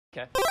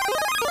Okay.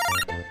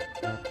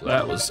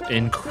 That was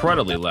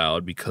incredibly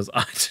loud because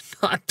I did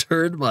not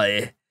turn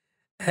my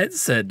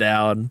headset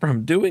down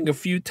from doing a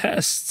few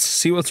tests.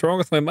 See what's wrong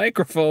with my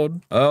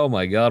microphone. Oh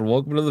my god,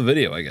 welcome to the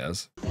video, I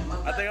guess.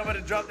 I think I'm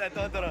gonna drop that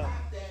thunder.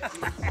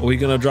 Are we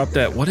gonna drop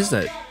that? What is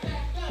that?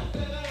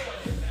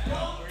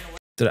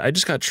 I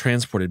just got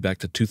transported back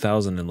to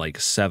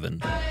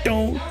 2007.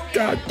 Don't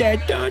drop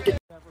that thunder.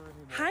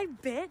 Hi,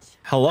 bitch.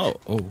 Hello.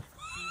 Oh. Get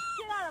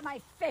out of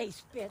my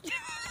face, bitch.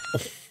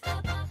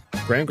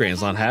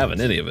 Gran's not having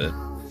any of it.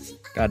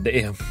 God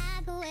damn.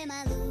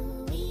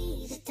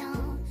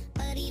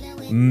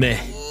 Meh.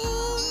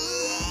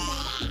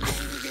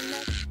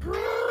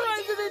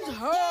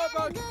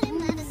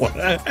 What?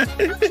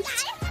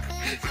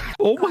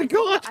 Oh my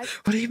god!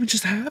 What even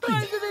just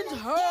happened?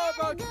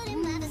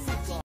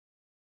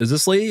 Is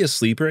this lady a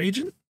sleeper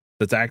agent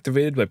that's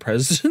activated by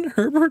President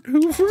Herbert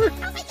Hoover?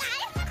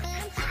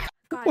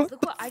 Guys,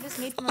 look what I just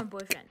made from our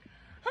boyfriend.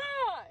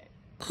 Hi.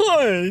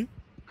 Hi.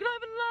 Could I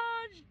have a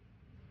large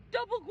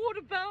double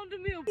quarter pounder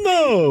meal?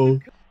 No.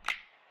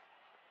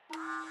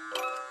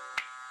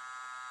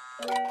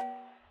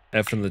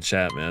 F in the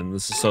chat, man.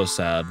 This is so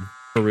sad.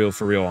 For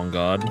real, on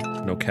God.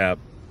 No cap.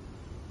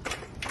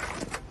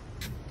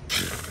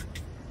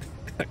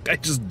 That guy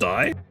just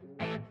died?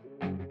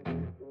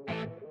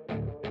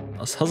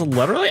 This has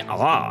literally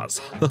Oz.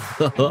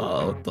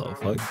 What the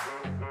fuck?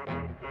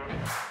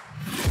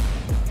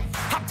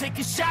 I'm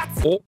taking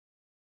shots. Oh.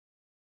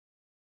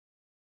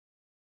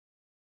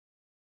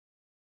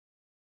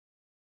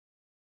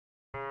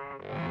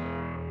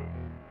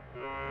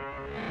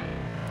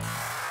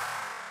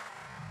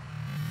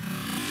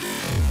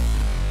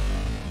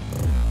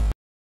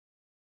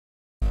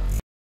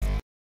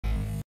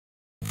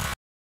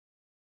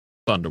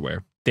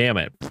 Underwear. Damn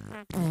it.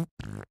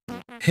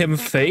 Him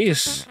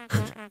face.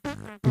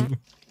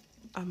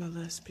 I'm a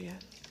lesbian.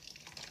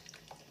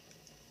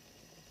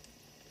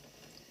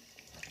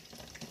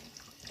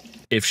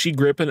 If she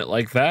gripping it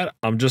like that,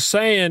 I'm just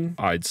saying,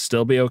 I'd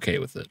still be okay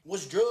with it.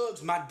 What's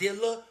drugs, my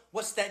dealer?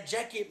 What's that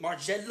jacket,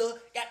 Margella?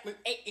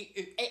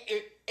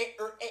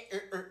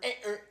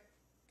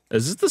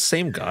 Is this the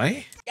same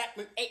guy?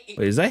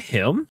 Wait, is that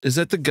him? Is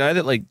that the guy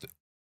that like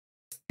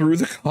threw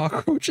the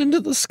cockroach into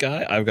the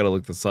sky? I've got to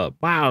look this up.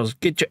 Wow,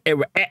 get your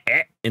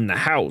in the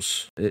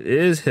house. It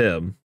is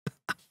him.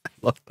 I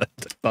love that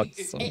TikTok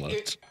so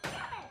much.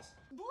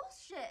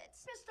 Bullshit.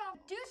 Pissed off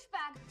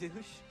douchebag.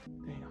 Douche.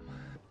 Damn.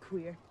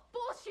 Queer.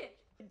 Bullshit.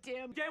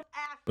 Damn.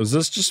 Was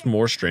this just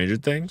more Stranger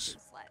Things?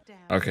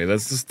 Okay,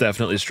 that's just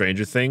definitely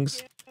Stranger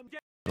Things.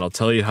 And I'll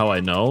tell you how I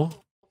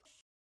know.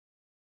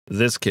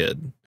 This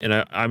kid. And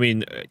I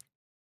mean,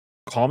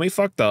 call me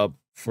fucked up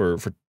for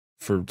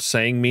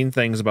saying mean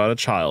things about a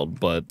child,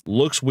 but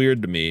looks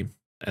weird to me.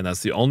 And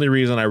that's the only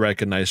reason I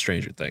recognize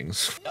Stranger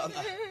Things.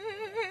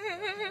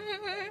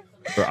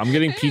 Bro, I'm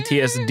getting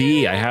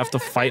PTSD. I have to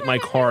fight my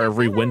car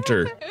every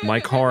winter. My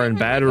car and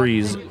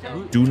batteries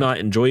do not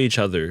enjoy each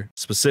other,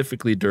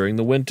 specifically during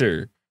the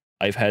winter.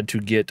 I've had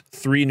to get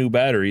 3 new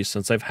batteries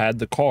since I've had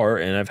the car,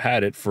 and I've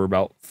had it for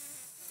about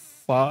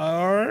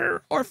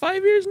 4 or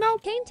 5 years now.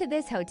 Came to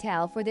this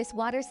hotel for this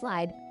water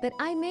slide, but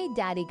I made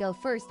Daddy go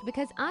first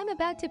because I'm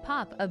about to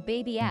pop a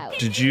baby out.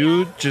 Did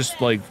you just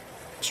like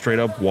straight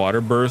up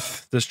water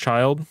birth this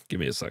child?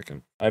 Give me a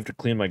second. I have to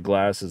clean my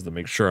glasses to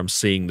make sure I'm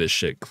seeing this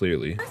shit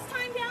clearly. First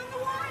time down the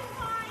water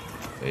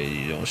slide. Hey,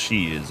 you know,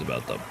 she is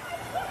about to...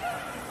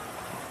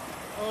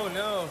 Oh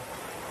no.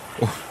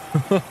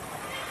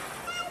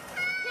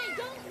 Hey,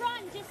 don't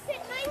run. Just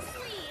sit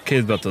nicely.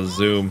 Kid's about to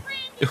zoom.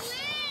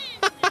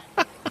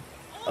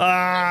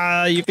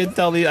 Ah, you can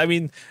tell the... I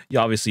mean,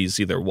 you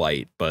see they're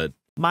white, but...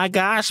 My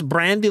gosh,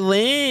 Brandy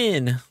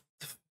Lynn!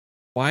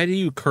 Why do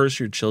you curse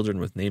your children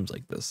with names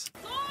like this?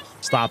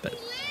 Stop it.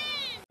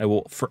 I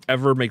will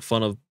forever make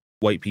fun of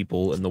white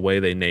people and the way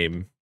they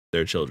name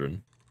their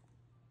children.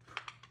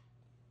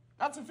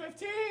 That's a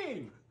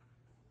 15.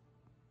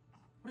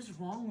 What is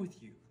wrong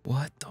with you?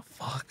 What the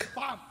fuck?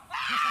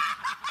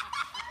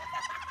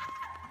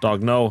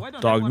 Dog, no.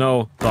 Dog,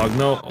 no. Dog,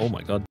 no. Oh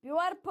my god.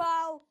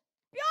 Пёрпал.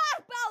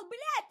 Пёрпал,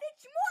 блядь, ты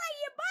чмо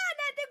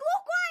ебаное, ты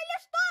глухой или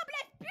что,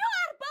 блядь?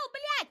 Пёрпал,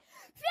 блядь.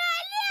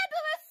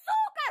 Фиолетовый,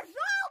 сука,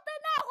 желтый,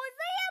 нахуй,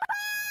 заебал.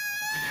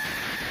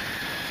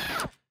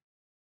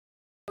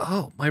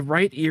 Oh, my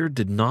right ear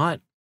did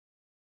not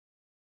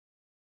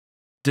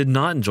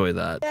enjoy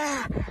that.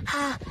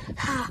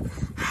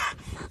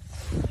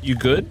 You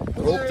good?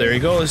 Oh, there he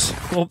goes.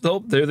 Oh,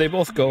 there they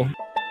both go.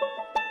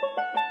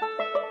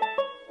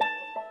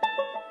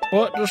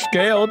 What the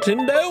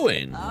skeleton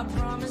doing?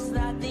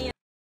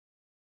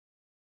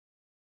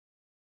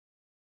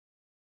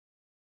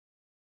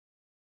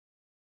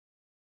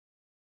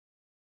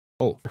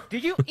 Oh.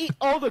 Did you eat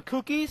all the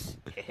cookies?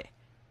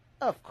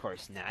 Of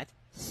course not.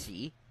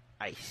 See?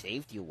 I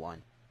saved you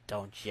one.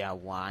 Don't ya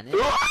want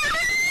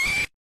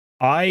it?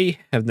 I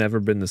have never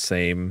been the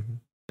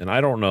same, and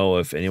I don't know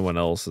if anyone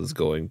else is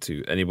going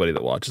to, anybody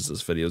that watches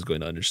this video is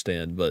going to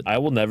understand, but I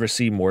will never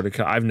see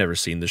Mordecai. I've never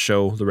seen the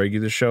show, the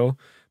regular show,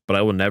 but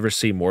I will never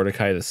see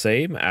Mordecai the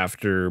same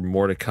after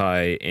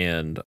Mordecai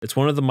and it's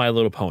one of the My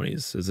Little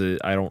Ponies. Is it?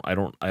 I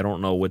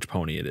don't know which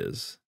pony it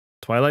is.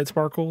 Twilight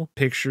Sparkle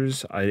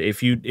pictures.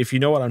 If you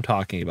know what I'm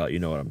talking about, you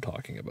know what I'm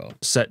talking about.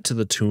 Set to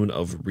the tune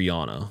of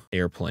Rihanna,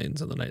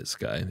 Airplanes in the Night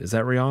Sky. Is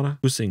that Rihanna?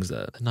 Who sings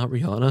that? Not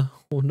Rihanna?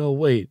 Oh no,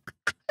 wait.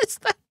 Is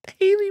that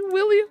Haley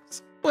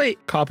Williams?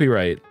 Wait.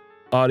 Copyright.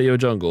 Audio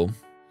Jungle.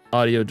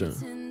 Audio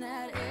Jungle.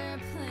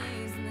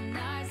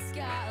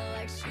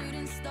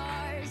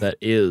 That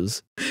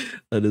is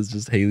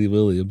just Haley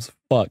Williams.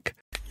 Fuck.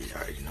 You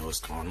already know what's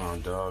going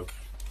on, dog.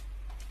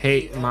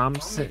 Hey, Mom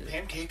said.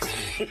 Pancakes.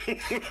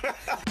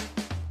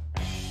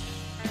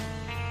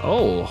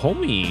 Oh,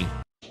 homie.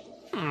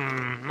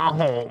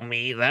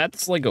 Homie.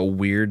 That's like a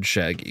weird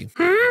Shaggy.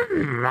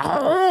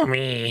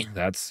 Homie.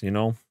 That's, you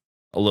know,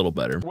 a little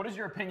better. What is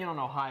your opinion on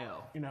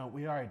Ohio? You know,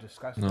 we already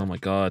discussed it. Oh my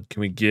God.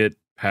 Can we get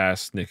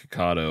past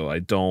Nikocado? I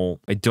don't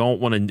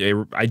want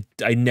to,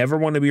 I never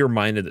want to be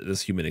reminded that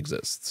this human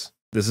exists.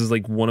 This is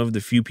like one of the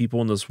few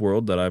people in this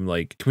world that I'm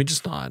like, can we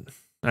just not?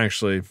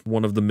 Actually,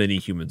 one of the many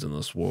humans in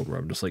this world where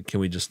I'm just like, can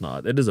we just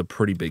not? It is a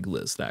pretty big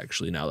list,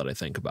 actually, now that I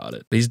think about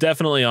it. He's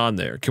definitely on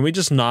there. Can we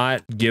just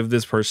not give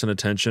this person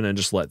attention and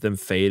just let them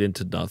fade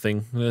into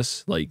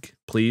nothingness? Like,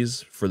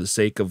 please, for the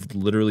sake of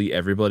literally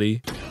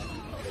everybody.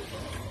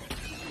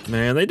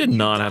 Man, they did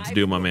not have to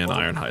do my man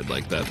Ironhide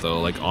like that,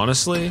 though. Like,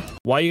 honestly,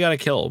 why you gotta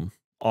kill him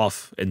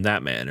off in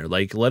that manner?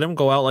 Like, let him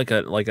go out like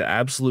an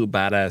absolute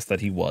badass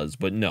that he was.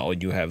 But no,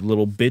 you have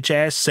little bitch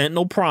ass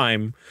Sentinel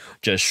Prime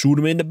just shoot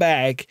him in the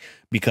back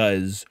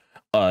because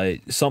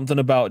something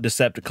about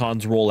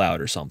Decepticons roll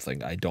out or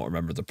something. I don't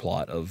remember the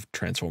plot of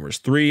Transformers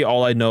 3.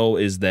 All I know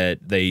is that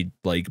they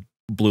like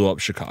blew up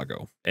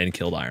Chicago and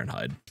killed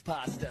Ironhide.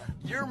 Pasta,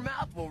 your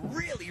mouth will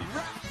really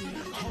rock.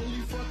 Holy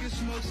fucking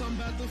smokes, I'm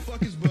about to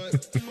fuck his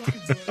butt.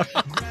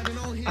 Grabbing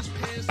on his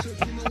pants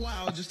took him a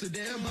while just to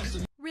damn bust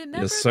him.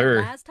 Remember Yes, sir.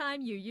 the last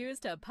time you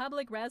used a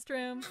public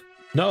restroom?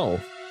 No.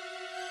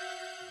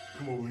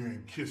 Come over here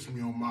and kiss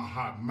me on my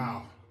hot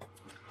mouth.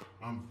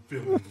 I'm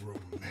feeling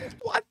romantic.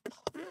 What?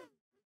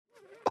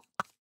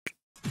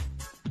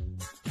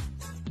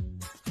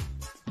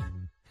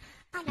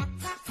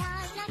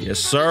 Yes,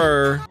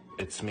 sir.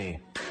 It's me.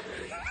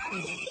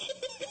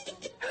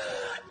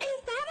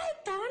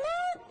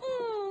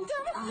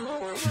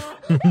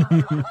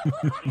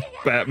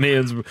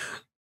 Batman's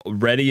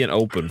ready and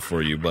open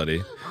for you,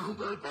 buddy.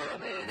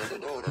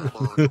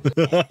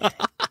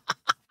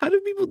 How do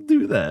people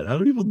do that? How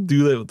do people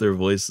do that with their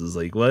voices?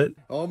 Like, what?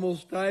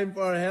 Almost time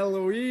for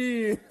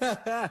Halloween.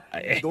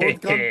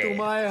 Don't come to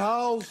my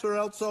house or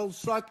else I'll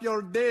suck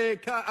your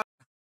dick. I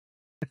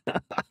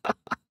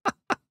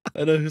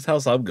know whose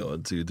house I'm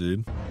going to,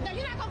 dude.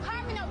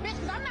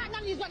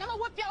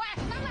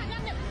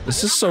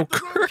 This is so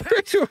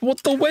crazy.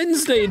 What the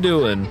Wednesday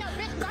doing?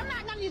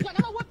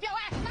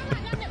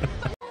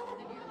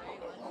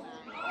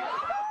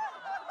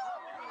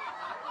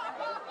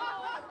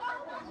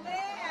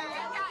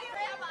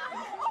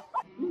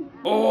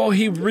 Oh,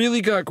 he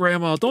really got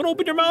Grandma. Don't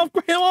open your mouth,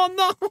 Grandma.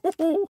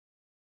 No.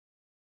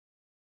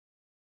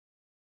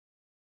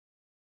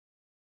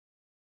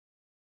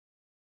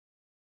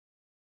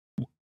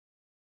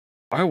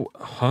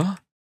 Huh?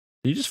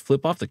 Did he just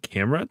flip off the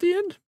camera at the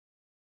end?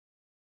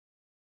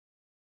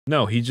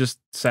 No, he just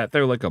sat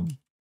there like a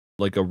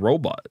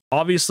robot.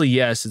 Obviously,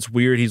 yes, it's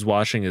weird he's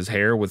washing his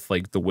hair with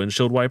like the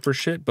windshield wiper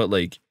shit, but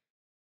like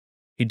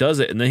he does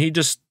it and then he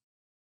just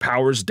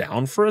powers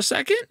down for a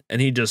second and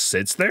he just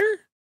sits there.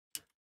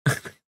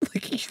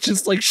 Like he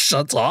just like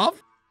shuts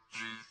off.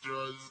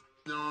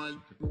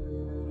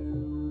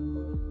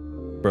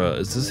 Bruh,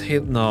 is this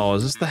Halo? No,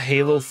 is this the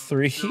Halo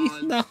 3?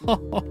 No,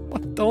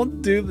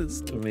 don't do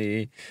this to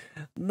me.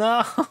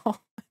 No, I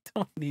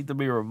don't need to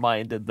be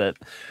reminded that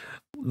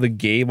the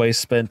game I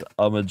spent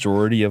a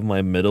majority of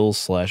my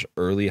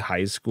middle/early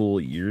high school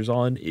years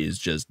on is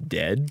just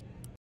dead.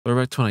 What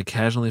about when I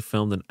casually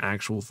filmed an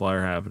actual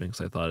fire happening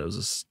because I thought it was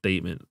a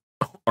statement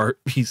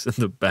art piece in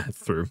the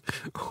bathroom?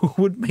 Who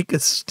would make a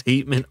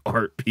statement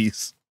art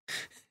piece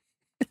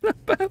in a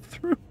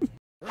bathroom?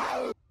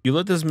 You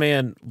let this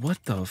man,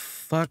 what the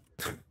fuck?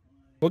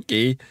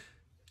 Okay.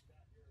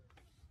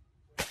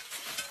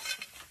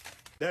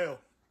 Dale.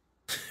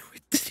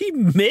 Did he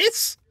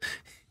miss?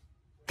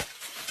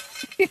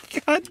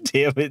 God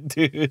damn it,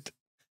 dude.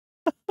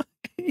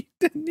 He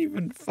didn't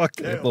even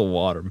fucking hit the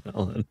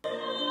watermelon.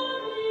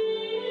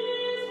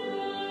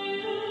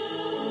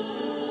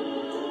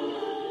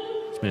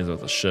 This man's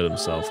about to shit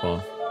himself,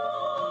 huh?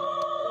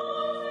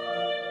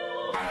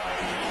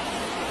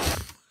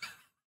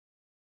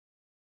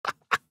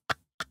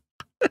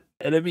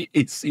 Enemy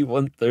AC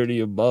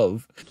 130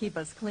 above. Keep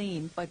us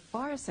clean, but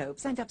bar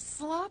soaps end up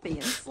sloppy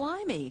and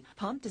slimy.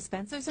 Pump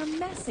dispensers are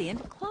messy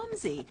and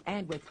clumsy.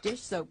 And with dish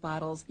soap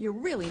bottles, you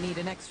really need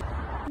an extra.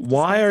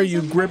 Why are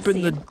you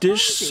gripping the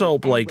dish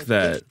soap like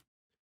that?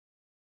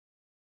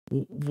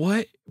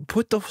 What?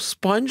 Put the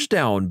sponge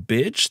down,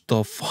 bitch.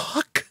 The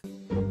fuck?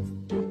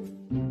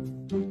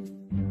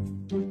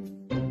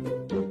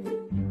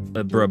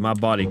 But bro, my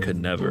body could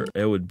never.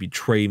 It would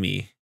betray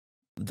me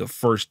the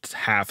first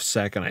half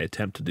second I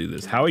attempt to do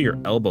this. How are your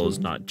elbows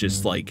not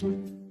just like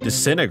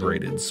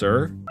disintegrated,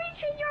 sir?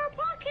 Reach in your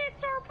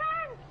pockets or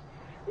pants.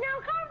 Now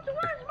come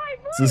towards my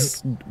voice.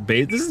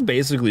 This is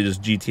basically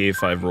just GTA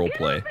 5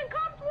 roleplay.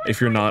 If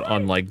you're not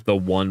on like the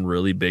one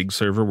really big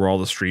server where all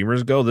the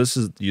streamers go, this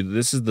is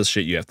the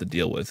shit you have to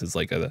deal with. It's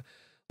like a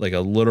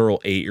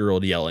literal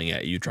 8-year-old yelling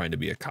at you trying to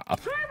be a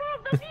cop.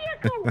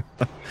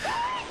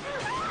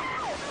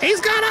 He's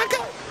got a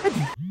gun!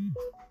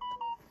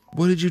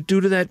 What did you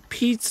do to that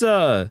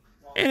pizza?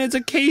 And it's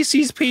a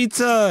Casey's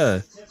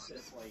pizza.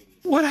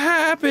 What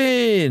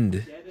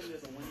happened?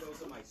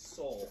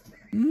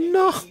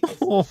 No.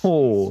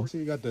 So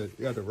you got the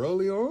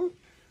rollie on?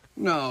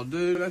 No,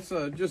 dude, that's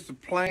just a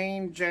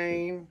plain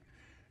Jane,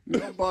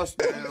 no bust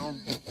down,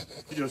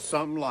 just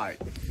something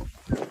light.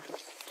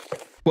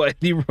 Why did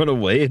he run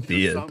away at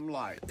the end? Something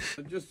light,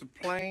 just a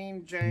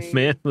plain Jane.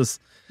 Man was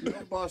no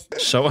bust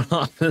showing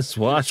off his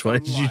watch. Why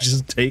did you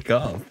just take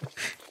off?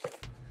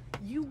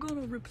 You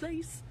gonna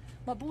replace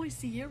my boy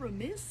Sierra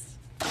Miss?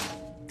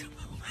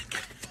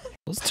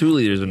 Those 2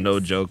 liters are no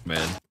joke,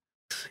 man.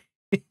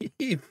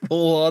 He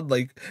full on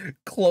like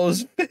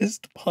closed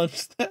fist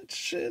punched that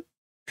shit.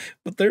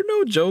 But they're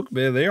no joke,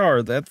 man. They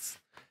are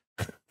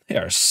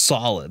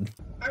solid.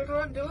 I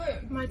can't do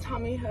it. My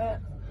tummy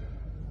hurt.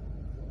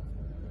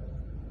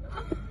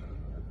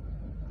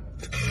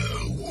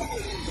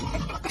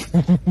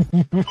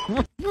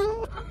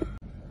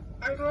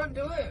 I can't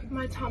do it.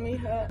 My tummy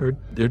hurt.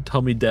 Her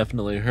tummy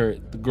definitely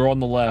hurt. The girl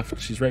on the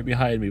left, she's right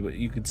behind me, but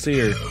you can see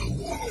her.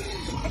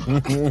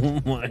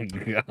 Oh my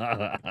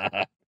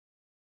god.